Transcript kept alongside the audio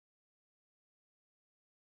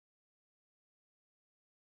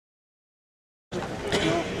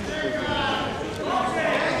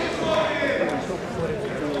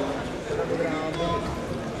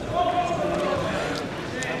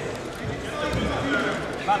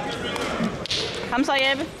Kom så,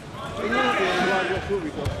 Jeppe.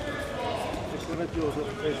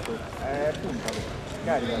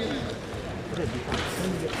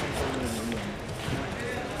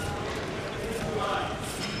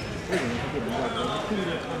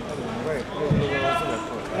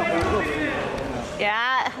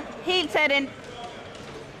 Ja, helt tæt ind.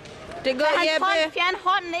 Det går, Jeppe. Fjern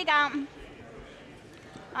hånden, ikke armen.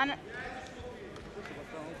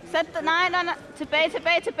 Sæt dig, nej. Tilbage.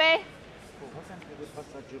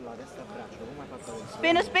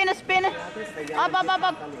 Spænde. Op.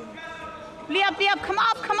 Bliv op, kom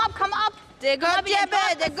op. Det er godt, Jeppe,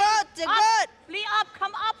 det er godt. Bliv op,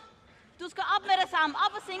 kom op. Du skal op med det samme.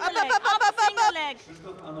 Op og single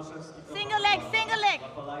leg. Single leg.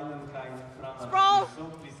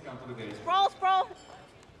 Sprawl.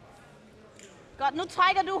 Godt, nu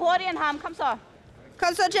trækker du hurtigere end ham. Kom så.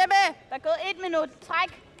 Kom så, Jeppe. Der er gået 1 minut.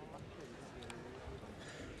 Træk.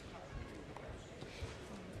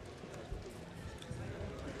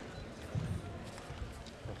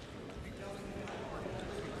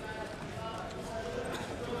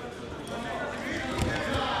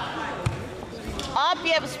 Op,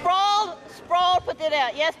 Jeppe. Sprawl på det der.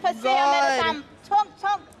 Yes, passer med det samme.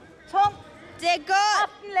 Tung. Det er godt.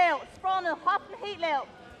 Hoften lav. Sprawl ned. Hoften helt lav.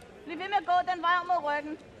 Bliv ved med at gå den vej mod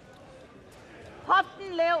ryggen.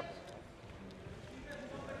 Hoften lavt.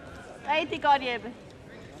 Rigtig godt, Jeppe.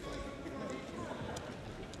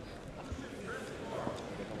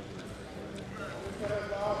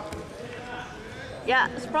 Ja,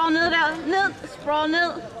 sprawl ned der. Sprawl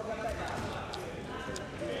ned.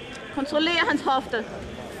 Kontroller hans hofte.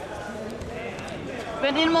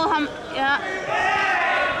 Vend ind mod ham. Ja.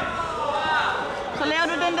 Så laver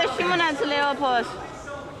du den der Shimon altid laver på os.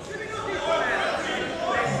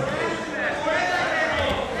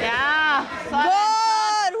 Ja, sådan.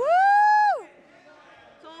 Godt! Woo!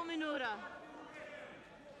 2 minutter.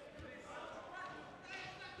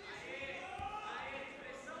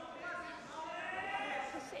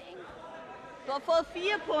 Du har fået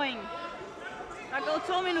 4 point. Der er gået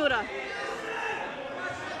 2 minutter.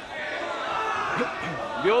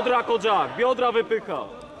 Biodra, Kojak. Biodra wypycha.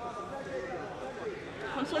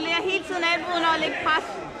 Kontroller hele tiden albuen og læg pres.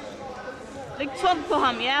 Læg tungt på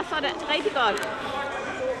ham. Ja, sådan. Rigtig godt.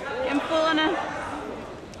 Gennem fødderne.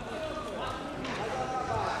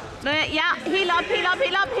 Ja, helt op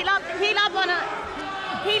under.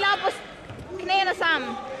 Helt op og knæene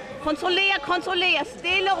sammen. Kontroller.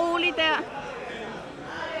 Stille og roligt der.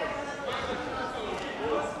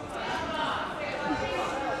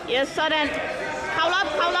 Ja, sådan.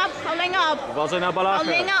 Kravl længere op. Uważaj na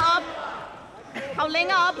balachę. Kravl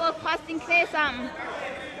længere op og pres dine knæ sammen.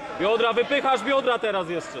 Biodra, wypychasz biodra teraz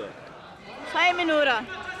jeszcze. 3 minutter.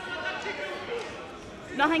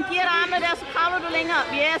 Når han giver dig armene der, så kravler du længere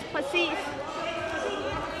op. Yes, præcis.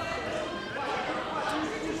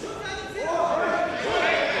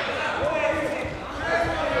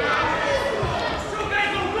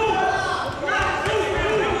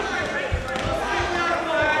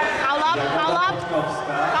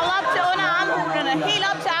 Kravl op til under armhulerne. Helt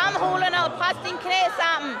op til armhulerne og pres dine knæ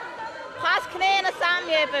sammen. Pres knæene sammen,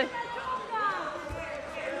 Jeppe.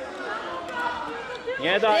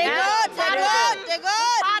 Nie da. Det er godt. Tager du Na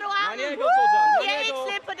armen? niego, Kojak. Na Giv ikke niego.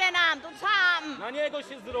 slip på den arm. Du tager armen. Na niego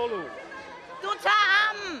się zroluj. Du tager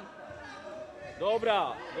armen.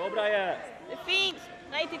 Dobra jest. Det er fint.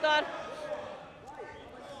 Rigtig godt.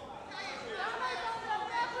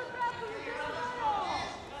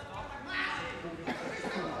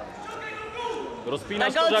 Der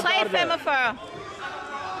Rozpinasz er gået Kojak gardę. 3:45.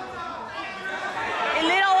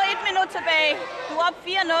 Lidt over 1 minut tilbage. Du er op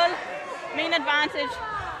 4-0 med en advantage.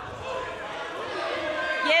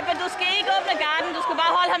 Jeppe, du skal ikke åbne garden. Du skal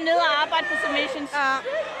bare holde ham nede og arbejde på submissions. Ja.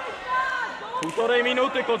 1,5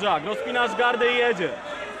 minuty, Kojak. Rozpinasz gardę i jedzie.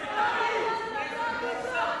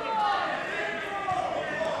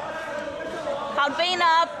 Hold benene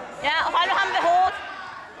op. Ja, hold ham ved hovedet.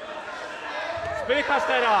 Spychasz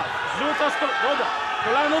teraz. Rzucasz dobra.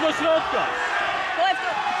 Kolano do środka. Gå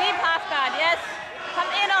efter deep half guard, yes. Kom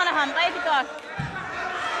ind under ham, rigtig godt.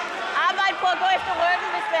 Arbejd på at gå efter ryggen,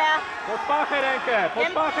 hvis det er. Pod pachę rękę. Pod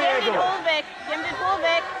pachę Gem dit jego. hoved væk. Gem dit hoved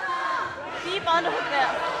væk. Deep underhook der.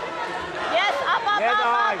 Yes, op, op,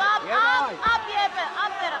 Jeppe.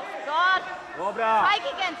 Op med dig. Godt. Dobra. Træk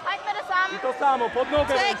igen, træk med det samme. I to samo. Pod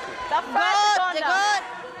nogę Træk. rękę. Der er 40 Godt, det er sekunder. godt.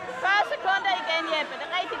 40 sekunder igen, Jeppe. Det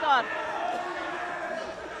er rigtig godt.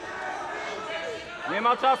 Nie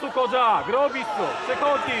ma czasu, Kojak. Robisz to.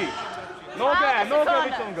 Przechodzi. Nogę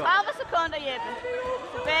wyciąga. 30 sekunder, Jeppe.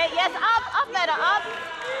 Tilbage. Yes, op med dig, op.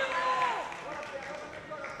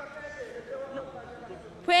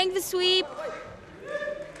 kæmpe sweep.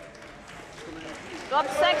 Stop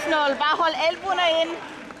 6-0. Bare hold albuerne ind.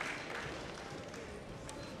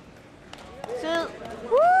 Tid.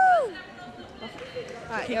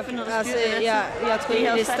 Nej, jeg tror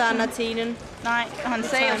ikke, det starter tiden. Nej, han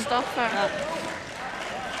sagde jo stop før.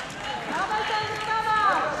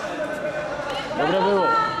 Dobre było.